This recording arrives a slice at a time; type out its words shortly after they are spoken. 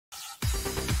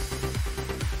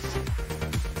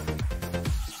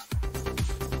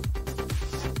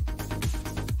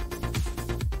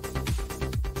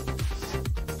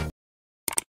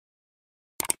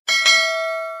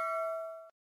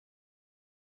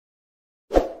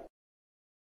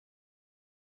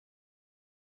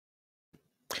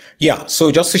Yeah,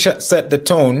 so just to set the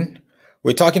tone,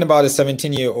 we're talking about a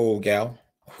 17-year-old girl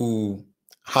who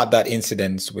had that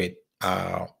incident with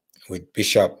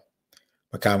Bishop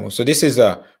Makamu. So this is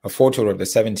a photo of the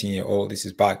 17-year-old. This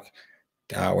is back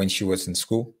when she was in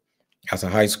school as a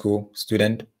high school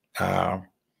student.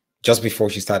 Just before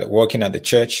she started working at the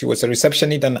church, she was a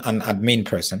receptionist and an admin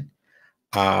person.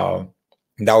 That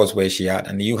was where she had,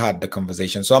 and you had the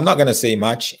conversation. So I'm not going to say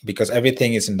much because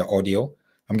everything is in the audio.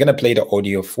 I'm going to play the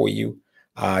audio for you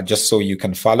just so you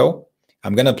can follow.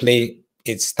 I'm going to play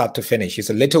it start to finish. It's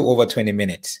a little over 20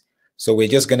 minutes. So we're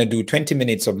just going to do 20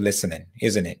 minutes of listening,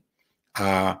 isn't it?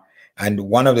 And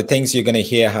one of the things you're going to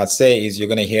hear her say is you're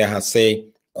going to hear her say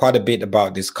quite a bit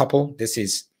about this couple. This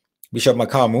is Bishop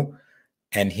Makamu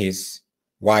and his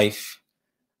wife,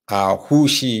 who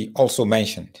she also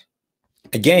mentioned.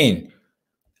 Again,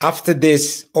 after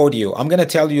this audio, I'm going to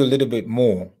tell you a little bit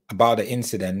more about the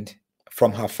incident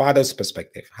from her father's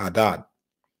perspective, her dad,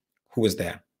 who was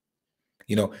there.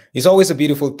 You know, it's always a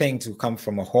beautiful thing to come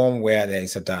from a home where there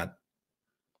is a dad,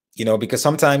 you know, because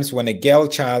sometimes when a girl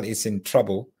child is in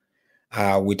trouble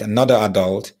with another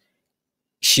adult,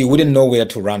 she wouldn't know where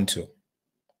to run to,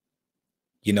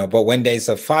 you know, but when there's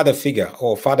a father figure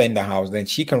or father in the house, then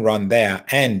she can run there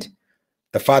and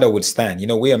the father would stand. You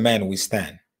know, we are men, we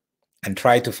stand and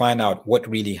try to find out what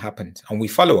really happened, and we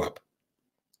follow up.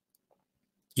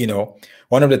 You know,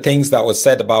 one of the things that was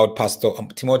said about Pastor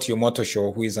Timothy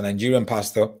Omotosho, who is a Nigerian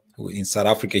pastor who in South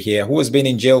Africa here, who has been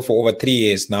in jail for over 3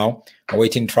 years now,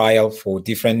 awaiting trial for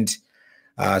different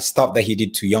stuff that he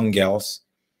did to young girls,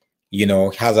 you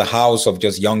know, has a house of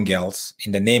just young girls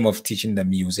in the name of teaching them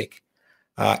music,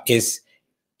 is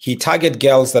he target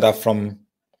girls that are from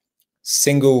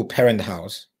single parent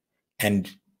house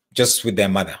and just with their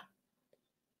mother,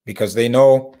 because they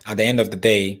know at the end of the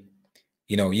day,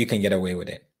 you know, you can get away with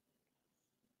it,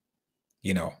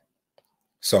 you know.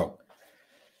 So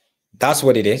that's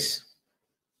what it is.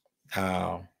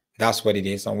 That's what it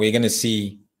is. And we're going to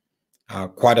see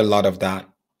quite a lot of that.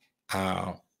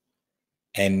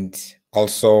 And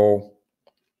also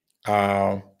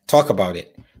talk about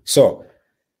it. So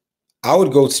I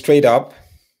would go straight up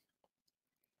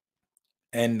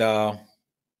and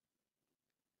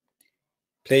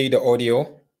play the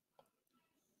audio.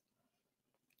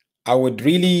 I would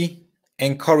really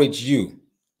encourage you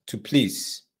to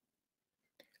please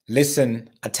listen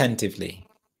attentively.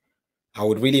 I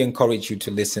would really encourage you to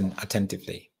listen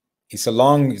attentively. It's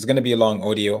going to be a long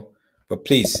audio, but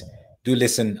please do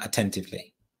listen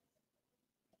attentively.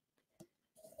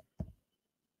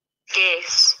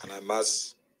 Yes. And I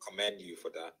must commend you for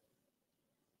that.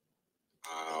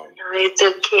 It's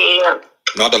okay.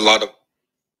 Not a lot of...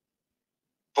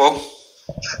 Oh.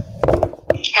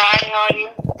 Hi, how are you?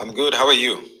 I'm good. How are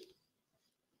you?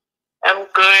 I'm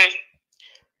good.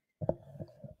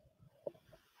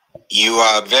 You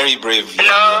are a very brave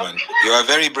young woman. You are a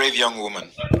very brave young woman.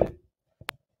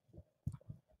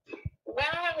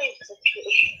 Well, it's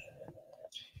okay.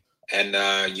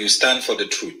 And you stand for the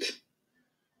truth.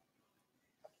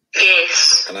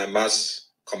 Yes. And I must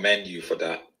commend you for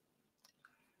that.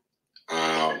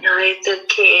 No, it's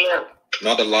okay.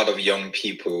 Not a lot of young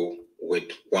people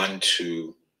would want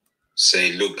to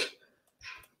say, look,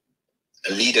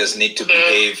 leaders need to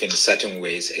behave in certain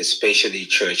ways, especially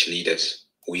church leaders.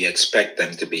 We expect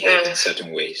them to behave in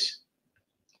certain ways.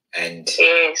 And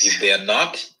if they are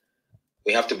not,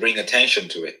 we have to bring attention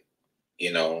to it,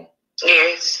 you know.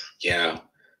 Yes. Yeah.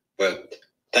 But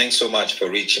thanks so much for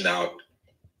reaching out.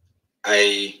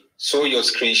 I saw your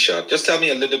screenshot. Just tell me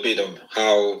a little bit of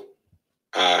how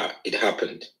it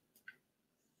happened.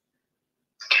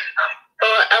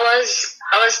 Oh, I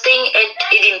was staying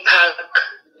at Eden Park.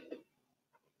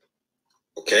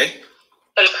 Okay.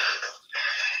 And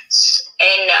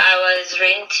I was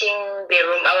renting the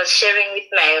room. I was sharing with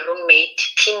my roommate,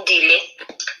 Kindile.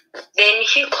 Then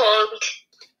he called.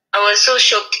 I was so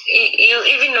shocked. You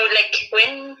even know, like,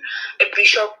 when a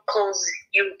bishop calls,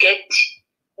 you get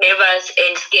nervous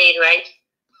and scared, right?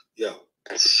 Yeah.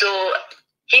 So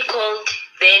he called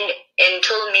then and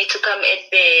told me to come at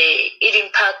the Eden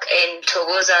Park and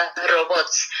Togoza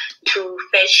robots to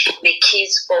fetch the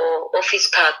keys for Office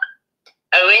Park.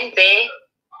 I went there.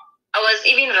 I was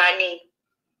even running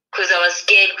because I was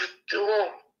scared.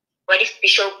 Oh, what if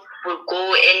Bishop will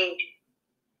go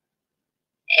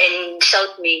and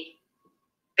shout me?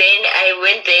 Then I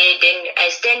went there. Then I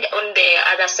stand on the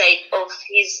other side of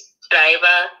his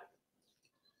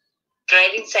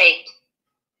driving side.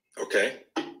 Okay.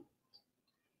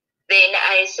 Then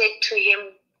I said to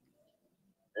him,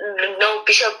 "No,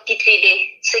 Bishop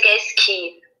Kitlide, Segai's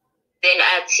key." Then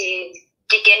I see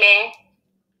Tikene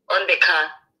on the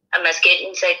car. I must get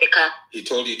inside the car. He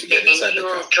told you to get inside the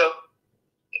car?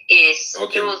 Yes.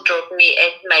 Okay. He will drop me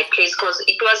at my place because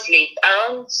it was late,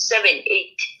 around 7,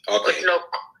 8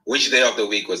 o'clock. Which day of the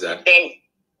week was that? Then,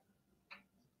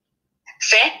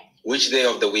 sir? Which day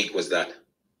of the week was that?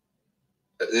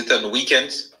 Is it on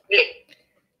weekends?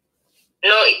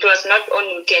 No, it was not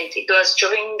on weekends. It was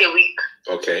during the week.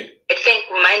 Okay. I think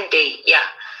Monday, yeah.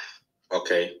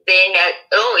 Okay. Then,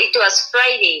 it was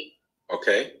Friday.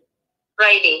 Okay.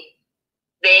 Friday.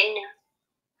 Then,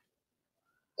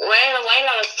 while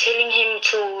I was telling him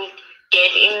to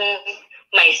get in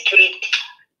my street,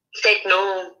 he said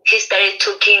no. He started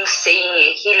talking,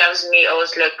 saying he loves me. I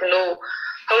was like, no,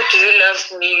 how do you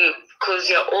love me? Because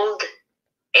you're old.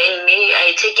 And me,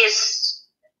 I take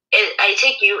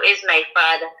you as my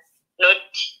father, not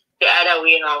the other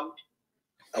way around.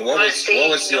 And what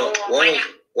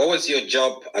was your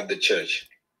job at the church?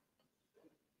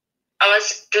 I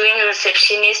was doing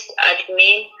receptionist,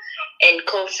 admin, and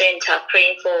call center,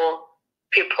 praying for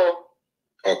people.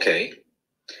 Okay.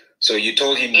 So you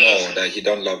told him no, that you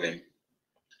don't love him?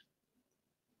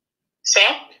 Sir?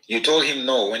 You told him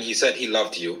no when he said he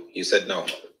loved you. You said no.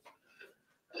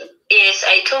 Yes,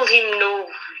 I told him no,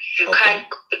 you can't,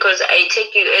 because I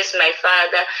take you as my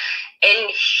father.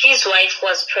 And his wife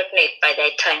was pregnant by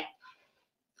that time.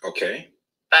 Okay.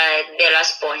 By the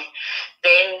last boy.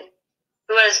 Then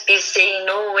he was busy saying,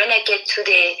 no, when I get to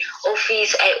the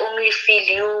office, I only feel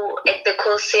you at the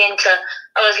call center.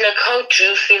 I was like, how do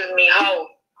you feel me?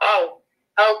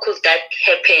 How could that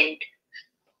happen?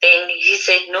 Then he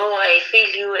said, no, I feel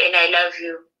you and I love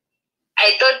you.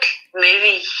 I thought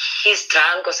maybe he's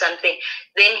drunk or something.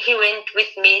 Then he went with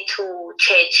me to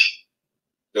church.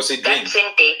 Does he drink? That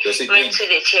same day, he went to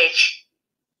the church.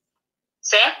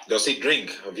 Sir? Does he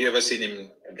drink? Have you ever seen him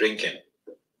drinking?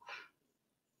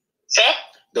 Sir?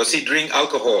 Does he drink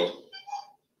alcohol?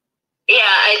 Yeah,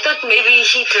 I thought maybe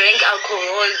he drank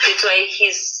alcohol. That's why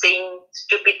he's saying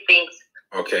stupid things.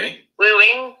 Okay. We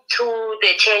went to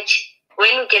the church.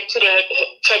 When we get to the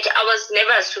church, I was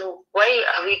never sure, what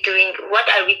are we doing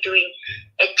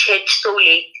at church so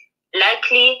late?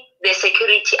 Luckily, the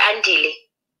security, Andile.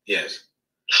 Yes.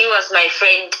 He was my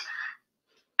friend.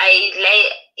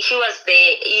 He was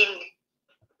there in.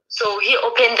 So he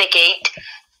opened the gate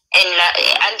and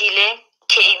Andile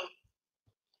came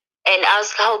and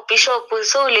asked how Bishop was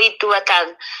so late to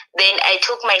attend. Then I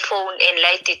took my phone and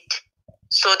lighted it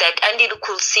so that Andile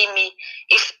could see me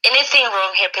if anything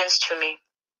wrong happens to me.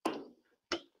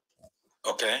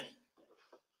 Okay.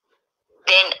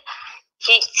 Then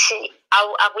he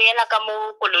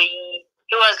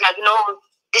was like, no,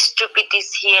 this stupid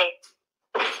is here.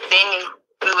 Then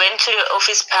we went to the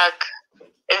office park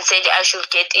and said I should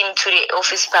get into the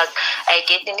office park. I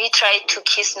get in, he tried to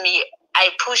kiss me. I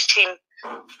pushed him.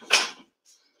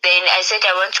 Then I said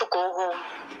I want to go home.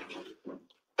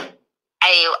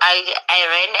 I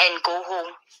ran and go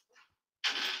home.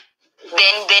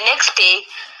 Then the next day,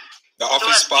 the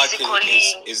office park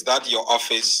is that your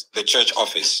office, the church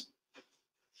office?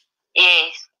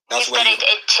 Yes. That's he started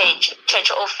at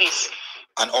church office.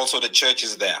 And also the church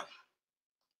is there?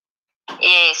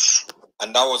 Yes.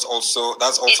 And that's also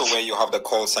where you have the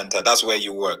call center. That's where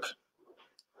you work?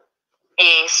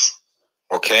 Yes.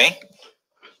 Okay.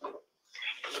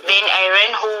 Then I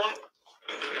ran home.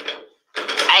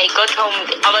 I got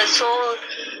home. I was so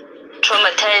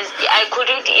traumatized. I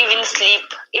couldn't even sleep.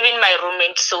 Even my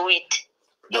roommate saw it.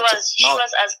 She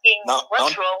was asking,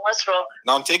 what's wrong?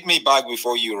 Now take me back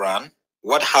before you ran.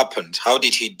 What happened? How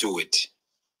did he do it?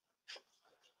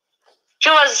 He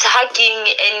was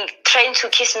hugging and trying to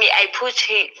kiss me. I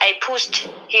pushed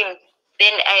him.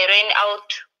 Then I ran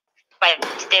out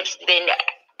 5 steps. Then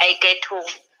I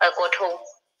got home.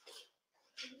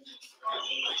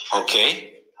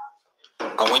 Okay.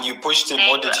 And when you pushed him,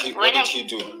 what did he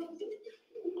do?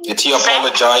 Did he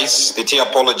apologize? Did he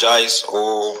apologize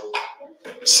or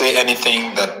say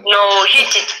anything that? No, he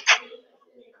did.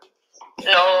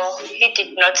 No, he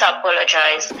did not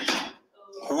apologize.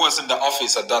 Who was in the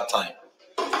office at that time?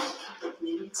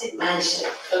 It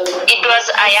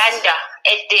was Ayanda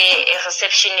at the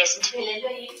receptionist.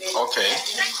 Okay.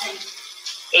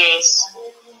 Yes.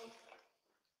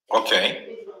 Okay.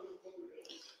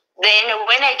 Then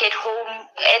when I get home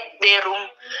at the room,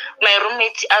 my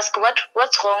roommate asked,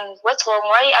 what's wrong? What's wrong?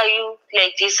 Why are you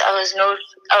like this? I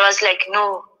was like,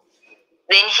 no.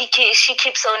 Then she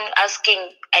keeps on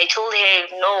asking. I told her,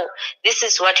 no, this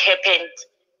is what happened.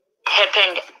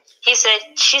 She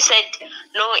said,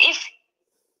 no, if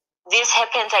this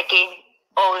happens again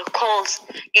or calls,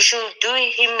 you should do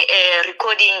him a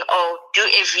recording or do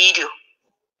a video.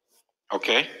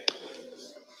 Okay.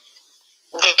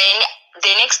 Then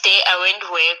the next day I went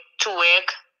to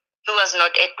work. He was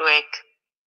not at work.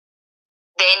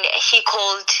 Then he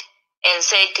called and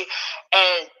said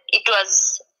it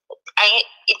was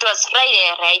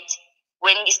Friday, right,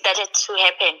 when it started to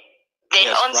happen. Then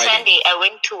yes, on Friday. Sunday I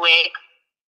went to work.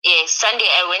 Yes, Sunday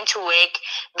I went to work.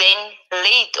 Then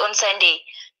late on Sunday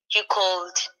he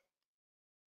called.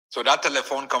 So that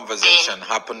telephone conversation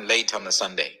happened late on a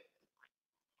Sunday?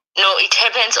 No, it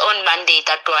happens on Monday,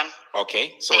 that one.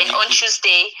 Okay. So then on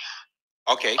Tuesday.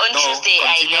 Okay. On Tuesday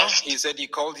continue. I left. He said he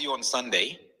called you on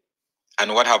Sunday.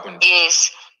 And what happened?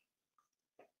 Yes.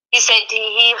 He said he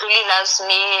really loves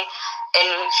me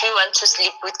and he wants to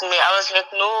sleep with me. I was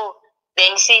like, no.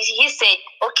 Then he said,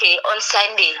 okay, on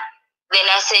Sunday. Then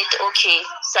I said, okay,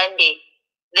 Sunday.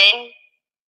 Then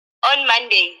on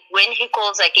Monday, when he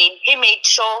calls again, he made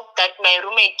sure that my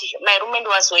roommate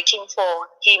was working for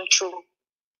him too.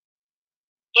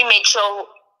 He made sure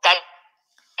that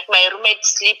my roommate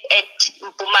sleep at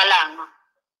Mpumalanga.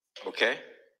 Okay.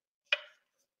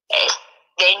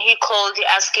 Then he called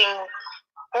asking,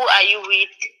 who are you with?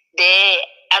 There,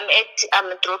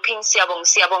 I'm dropping Siabong.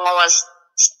 Siabong was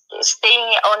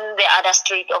staying on the other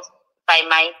street by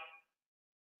mine.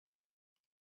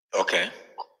 Okay.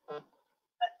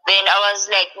 Then I was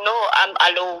like, no, I'm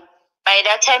alone. By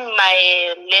that time,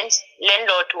 my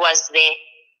landlord was there.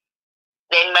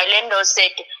 Then my landlord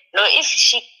said, no, if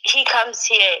he comes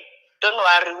here, don't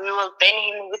worry, we will burn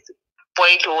him with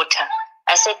boiled water.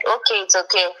 I said, okay, it's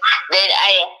okay. Then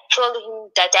I told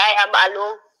him that I am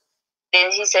alone.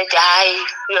 Then he said,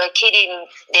 you are kidding.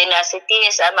 Then I said,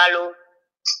 yes, I'm alone.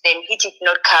 Then he did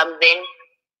not come. Then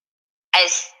I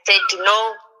said,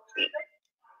 no.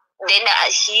 Then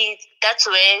that's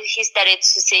where he started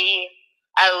to say,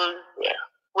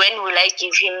 when will I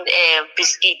give him a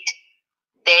biscuit?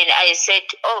 Then I said,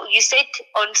 oh, you said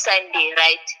on Sunday,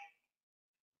 right?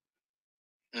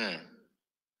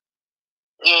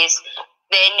 Yes.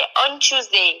 Then on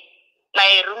Tuesday,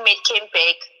 my roommate came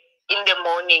back in the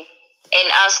morning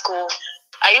and asked,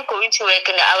 are you going to work?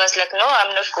 And I was like, no,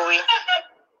 I'm not going.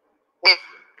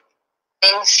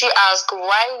 Then she asked,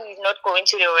 why are you not going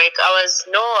to the work? I was,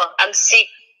 no, I'm sick.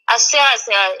 I said,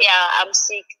 yeah, I'm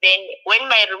sick. Then when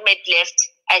my roommate left,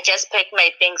 I just packed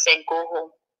my things and go home.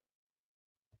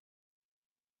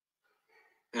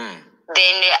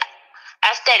 Then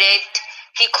after that,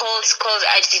 he calls.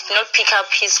 I did not pick up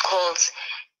his calls.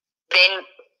 Then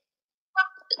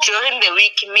during the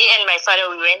week, me and my father,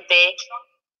 we went there,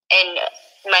 and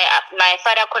my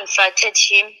father confronted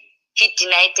him. He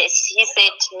denied it. He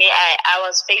said to me, I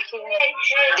was faking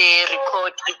the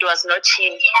record. It was not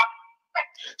him.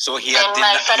 So he had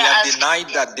denied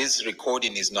that this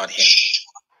recording is not him.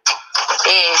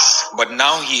 Yes. But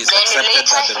now he is accepted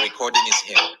that the recording is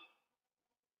him.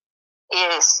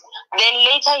 Yes. Then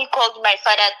later he called my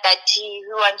father that he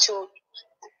wants to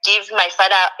give my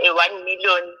father 1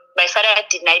 million. My father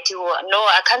denied it. No,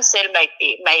 I can't sell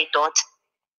my daughter.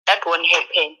 That won't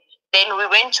happen. Then we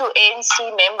went to ANC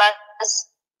members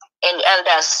and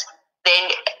elders.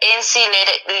 Then ANC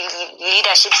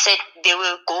leadership said they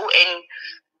will go and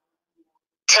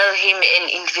tell him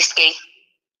and investigate.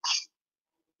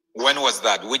 When was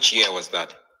that? Which year was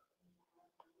that?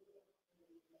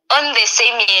 On the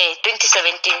same year,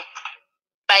 2017.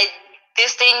 But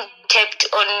this thing kept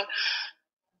on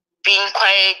being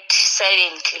quiet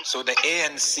silently. So the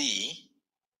ANC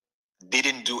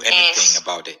didn't do anything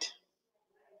about it?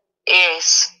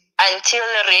 Yes. Until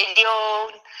the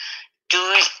radio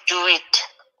do it.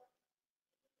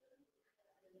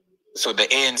 So the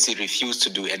ANC refused to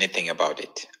do anything about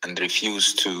it and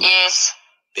refused to... Yes.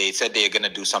 They said they're going to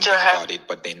do something about it,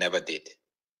 but they never did.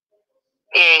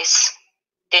 Yes.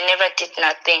 They never did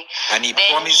nothing. And he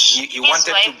promised he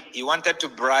wanted to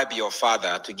bribe your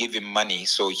father to give him money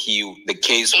so the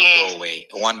case would go away.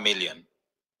 1 million.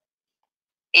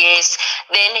 Yes.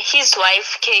 Then his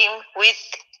wife came with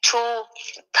 2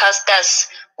 pastors,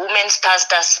 women's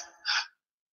pastors.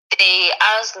 They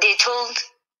told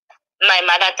my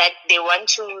mother that they want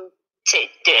to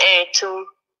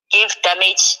give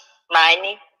damage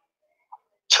money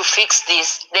to fix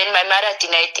this. Then my mother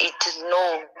denied it.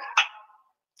 No.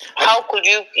 How could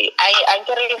you be? I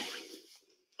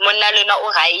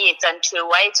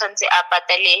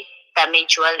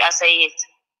damage while as I.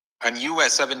 And you were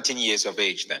 17 years of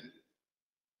age then?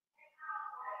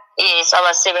 Yes, I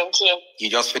was 17. You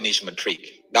just finished matric.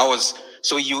 That was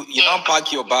so you now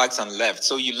packed your bags and left.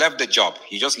 So you left the job.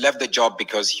 You just left the job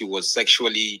because he was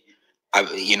sexually,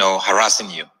 harassing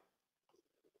you.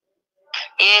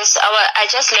 Yes, I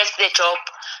just left the job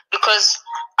because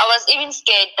I was even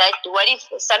scared that what if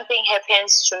something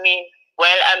happens to me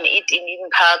while I'm eating in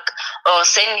park, or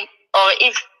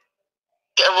if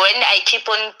when I keep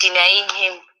on denying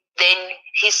him, then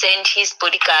he send his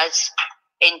bodyguards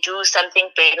and do something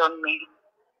bad on me.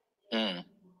 Mm.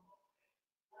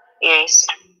 Yes.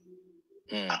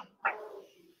 Mm.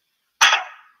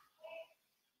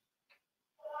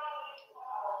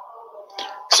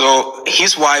 So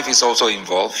his wife is also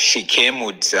involved. She came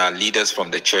with leaders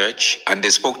from the church, and they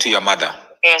spoke to your mother.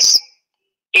 Yes.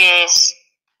 Yes.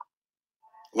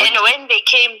 What? And when they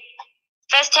came,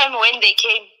 first time when they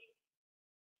came,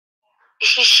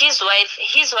 his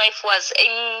wife was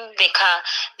in the car.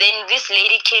 Then this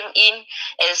lady came in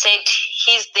and said,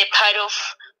 he's the part of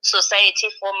society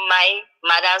from my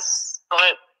mother's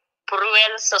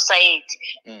rural society.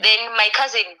 Mm. Then my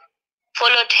cousin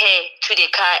followed her to the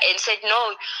car and said,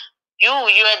 no, you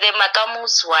are the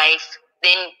Makamu's wife.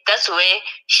 Then that's where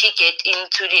she get in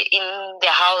the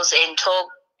house and talk.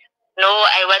 No,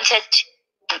 I wanted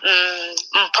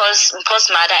Mpo's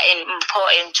mother and Mpo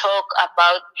and talk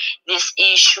about this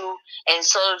issue and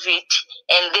solve it.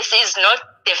 And this is not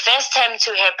the first time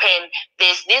to happen.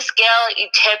 There's this girl,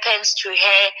 it happens to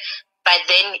her, but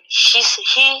then he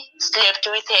slept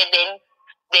with her. Then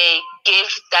they gave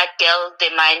that girl the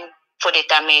money for the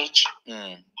damage.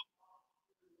 Mm.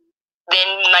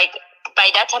 Then by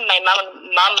that time, my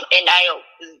mom and I,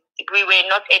 we were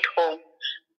not at home.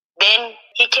 Then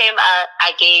he came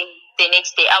again the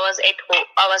next day. I was at home.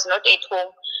 I was not at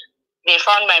home. They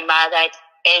found my mother,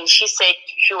 and she said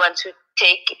she wants to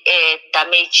take a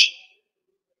damage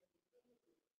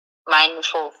money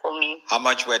for me. How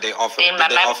much were they offering? Did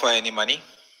they offer any money?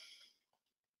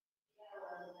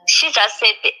 She just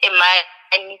said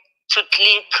money to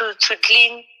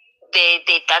clean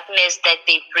the darkness that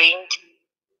they bring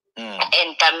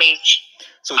and damage.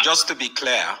 So just to be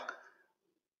clear,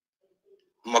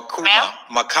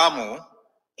 Makamu,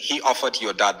 he offered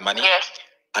your dad money. Yes.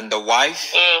 And the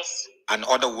wife and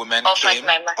other women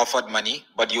offered money,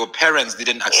 but your parents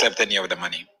didn't accept any of the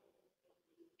money.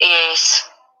 Yes.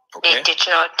 Okay. They did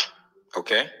not.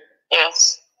 Okay.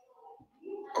 Yes.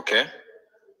 Okay.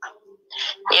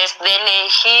 Yes, then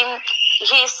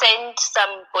he sent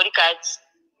some bodyguards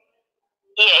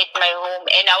here at my home,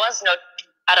 and I was not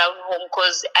around home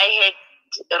because I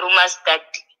heard rumors that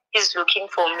he's looking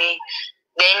for me.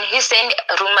 Then he sent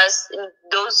rumors,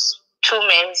 those two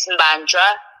men,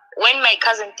 Mbanjwa. When my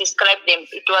cousin described them,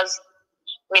 it was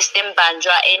Mr.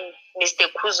 Mbanjwa and Mr.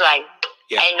 Kuzwai.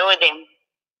 Yeah. I know them.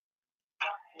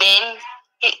 Then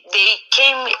they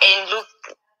came and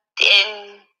looked,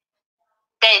 and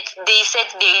they said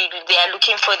they are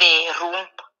looking for the room.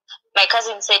 My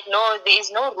cousin said, no, there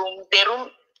is no room.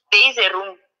 There is a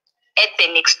room at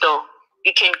the next door.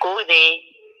 You can go there.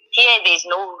 Here, there is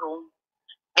no room.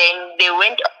 Then they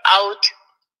went out.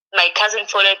 My cousin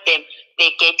followed them.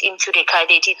 They get into the car.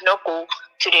 They did not go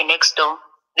to the next door.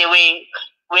 They were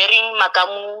wearing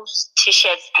Makamu's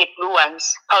t-shirts, the blue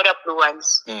ones, powder blue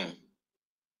ones. Mm.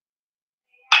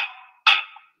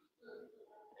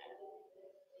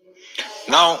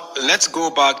 Now, let's go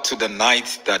back to the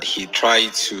night that he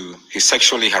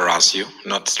sexually harassed you,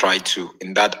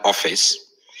 in that office.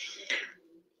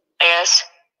 Yes.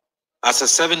 As a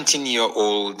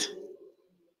 17-year-old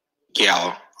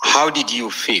girl, how did you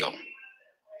feel?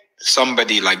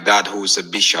 Somebody like that who's a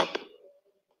bishop.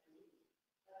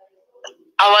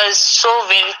 I was so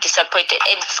very disappointed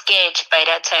and scared by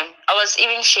that time. I was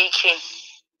even shaking.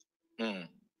 Mm.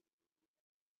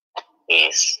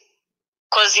 Yes.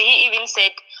 Because he even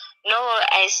said, no,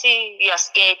 I see you're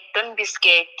scared. Don't be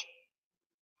scared.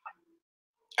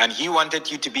 And he wanted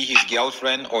you to be his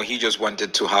girlfriend, or he just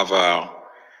wanted to have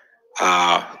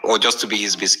or just to be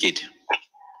his biscuit?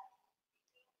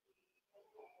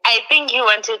 I think he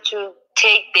wanted to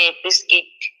take the biscuit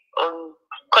on.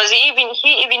 Because he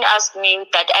even asked me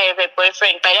that I have a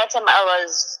boyfriend. By that time, I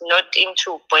was not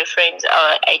into boyfriends.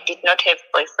 I did not have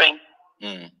boyfriend.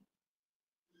 Mm.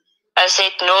 I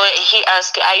said, no. He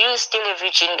asked, are you still a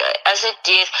virgin? I said,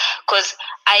 yes. Because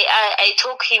I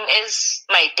took him as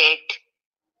my dad.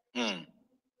 Mm.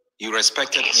 You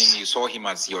respected him. You saw him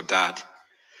as your dad.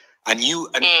 And you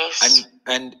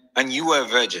and you were a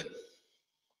virgin.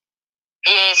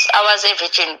 Yes, I was a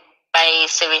virgin by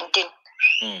 17.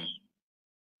 Mm.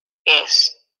 Yes.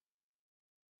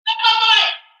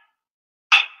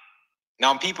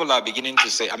 Now people are beginning to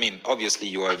say, obviously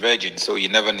you are a virgin, so you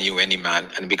never knew any man.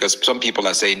 And because some people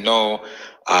are saying, no,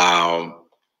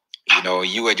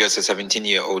 you were just a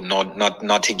 17-year-old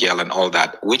naughty girl and all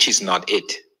that, which is not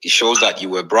it. It shows that you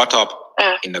were brought up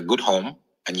in a good home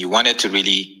and you wanted to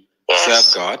really serve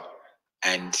God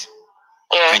and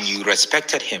you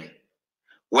respected him.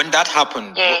 When that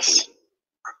happened,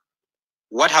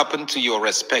 What happened to your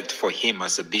respect for him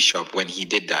as a bishop when he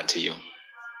did that to you?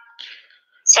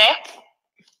 Sir?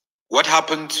 What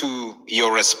happened to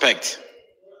your respect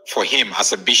for him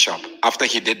as a bishop after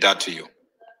he did that to you?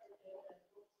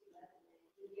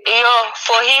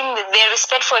 For him, the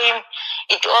respect for him,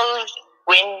 it all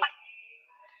went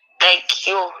like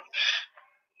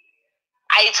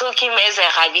I took him as a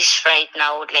rubbish right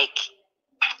now. Like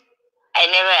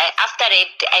after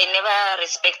it, I never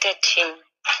respected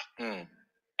him.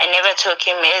 I never took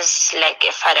him as like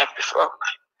a father before.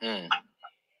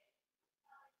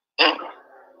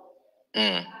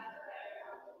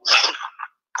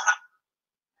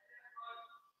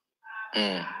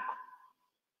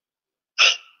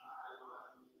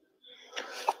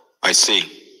 I see.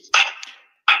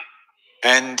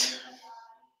 And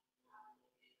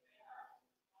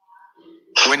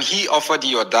when he offered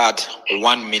your dad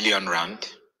 1 million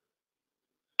rand,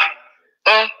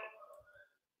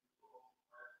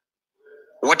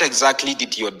 what exactly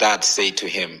did your dad say to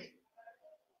him?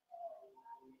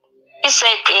 He said,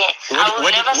 I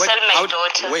will never sell my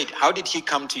daughter. Wait, how did he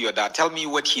come to your dad? Tell me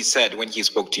what he said when he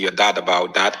spoke to your dad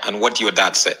about that and what your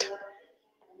dad said.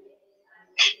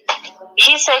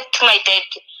 He said to my dad,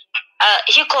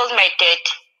 he called my dad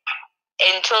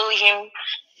and told him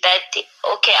that,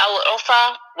 okay, I will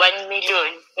offer 1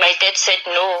 million. My dad said,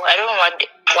 no, I don't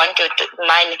want your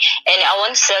money, and I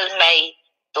won't sell my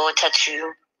daughter to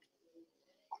you.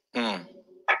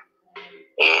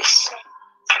 Yes.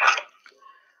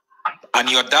 And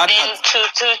your dad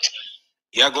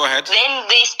yeah, go ahead. Then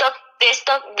they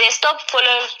stopped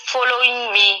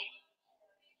following me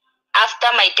after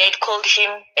my dad called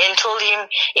him and told him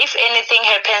if anything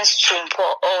happens to him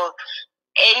or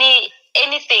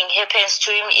anything happens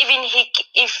to him, even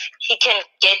if he can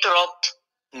get robbed,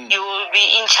 you will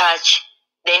be in charge.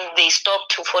 Then they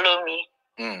stopped to follow me.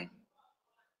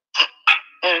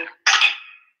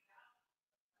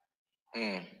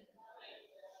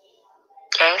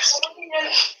 Yes.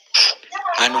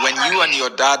 And when you and your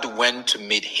dad went to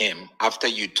meet him after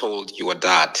you told your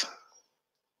dad,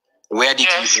 where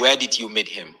did you meet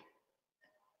him?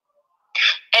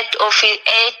 At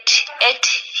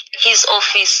his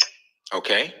office.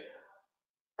 Okay.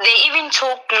 They even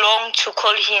took long to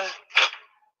call him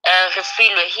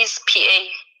Refilwe, his PA.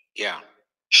 Yeah.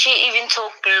 She even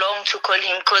took long to call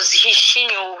him because she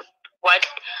knew what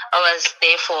I was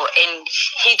there for, and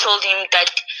he told him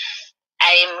that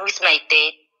I am with my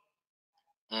dad.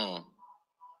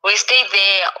 We stayed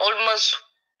there almost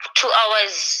 2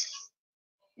 hours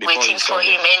waiting for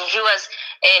him, and he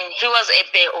was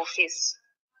at the office.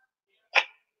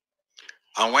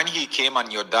 And when he came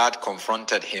and your dad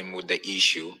confronted him with the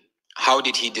issue, how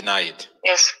did he deny it?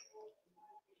 Yes.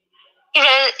 He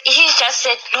just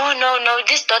said, no,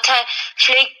 this daughter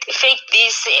faked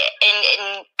this,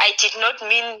 and I did not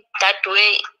mean that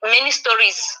way. Many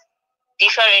stories,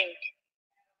 different.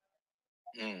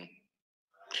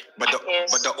 But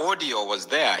the audio was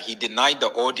there. He denied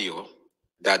the audio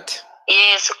that...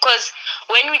 Yes, because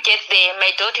when we get there,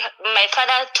 my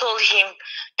father told him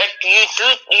that you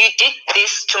did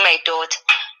this to my daughter.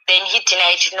 Then he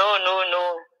denied, no.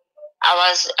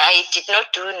 I did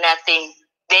not do nothing.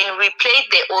 Then we played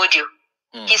the audio.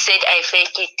 He said I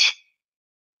faked it.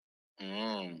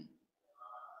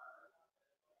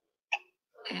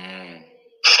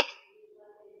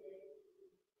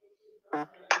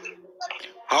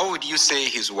 How would you say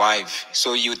his wife?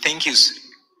 So you think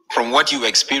from what you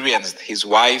experienced, his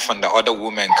wife and the other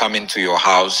woman come into your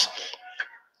house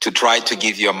to try to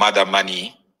give your mother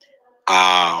money.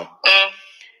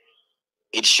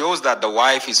 It shows that the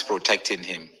wife is protecting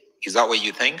him. Is that what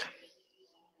you think?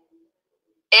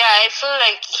 Yeah, I feel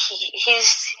like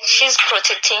she's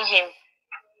protecting him,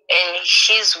 and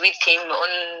she's with him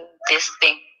on this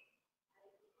thing.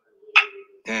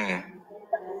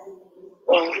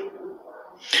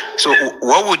 So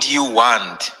what would you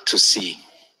want to see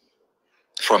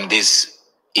from this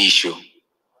issue?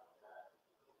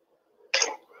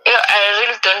 Yeah, I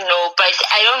really don't know, but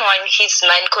I don't want his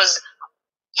man because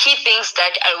he thinks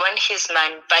that I want his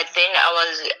man, but then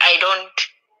I don't.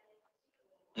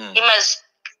 He must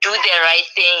do the right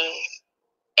thing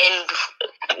and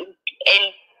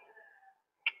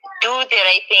do the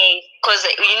right thing, because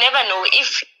you never know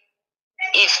if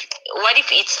what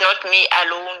if it's not me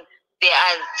alone. There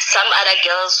are some other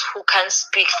girls who can't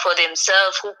speak for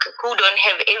themselves, who don't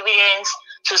have evidence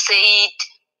to say it,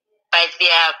 but they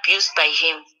are abused by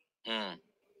him.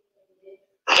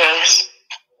 Yes.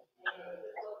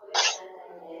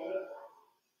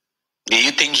 Do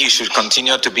you think he should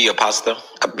continue to be a pastor,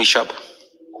 a bishop?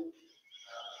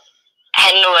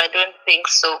 No, I don't think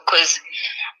so, because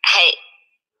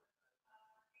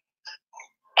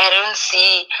I don't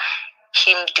see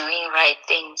him doing right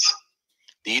things.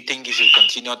 Do you think he should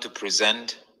continue to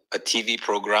present a TV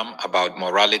program about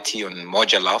morality on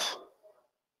Moja Love?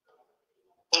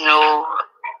 No.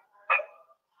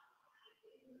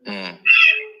 Mm.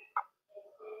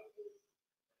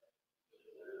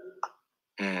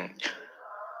 Mm.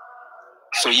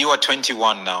 So you are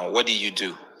 21 now. What do you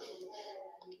do?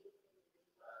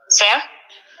 Sir?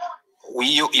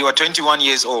 You are 21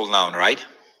 years old now, right?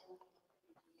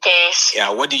 Yes.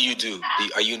 Yeah. What do you do?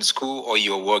 Are you in school or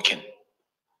you're working?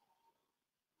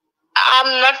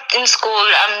 I'm not in school.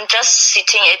 I'm just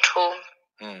sitting at home.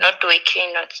 Not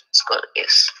working, not in school.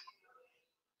 Yes.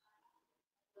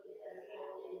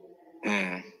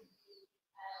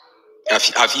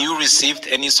 Have you received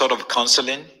any sort of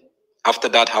counseling after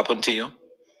that happened to you?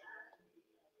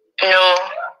 No.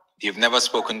 You've never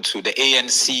spoken to the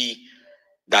ANC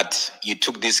that you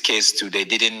took this case to? They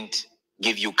didn't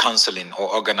give you counseling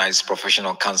or organize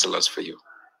professional counselors for you?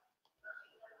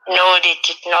 No, they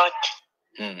did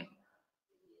not.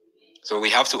 So we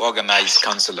have to organize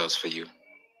counselors for you.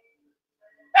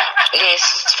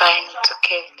 Yes, it's fine. It's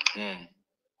okay.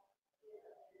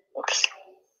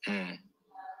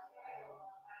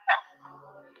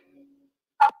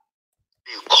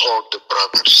 You called the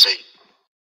brother to say.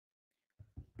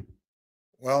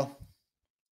 Well,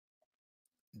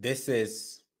 this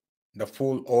is the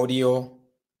full audio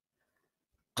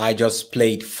I just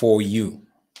played for you.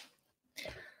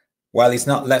 Well, it's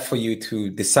not left for you to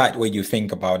decide what you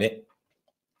think about it.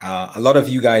 A lot of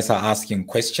you guys are asking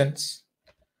questions.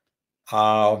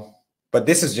 But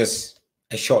this is just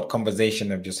a short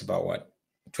conversation of just about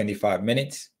 25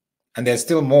 minutes. And there's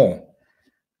still more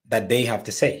that they have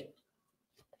to say.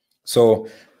 So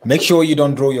make sure you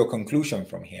don't draw your conclusion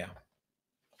from here.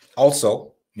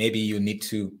 Also, maybe you need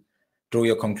to draw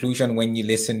your conclusion when you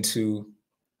listen to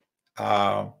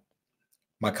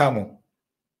Makamu.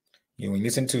 When you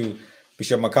listen to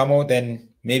Bishop Makamu, then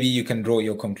maybe you can draw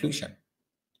your conclusion.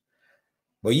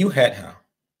 But you heard her,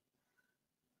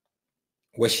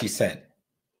 what she said.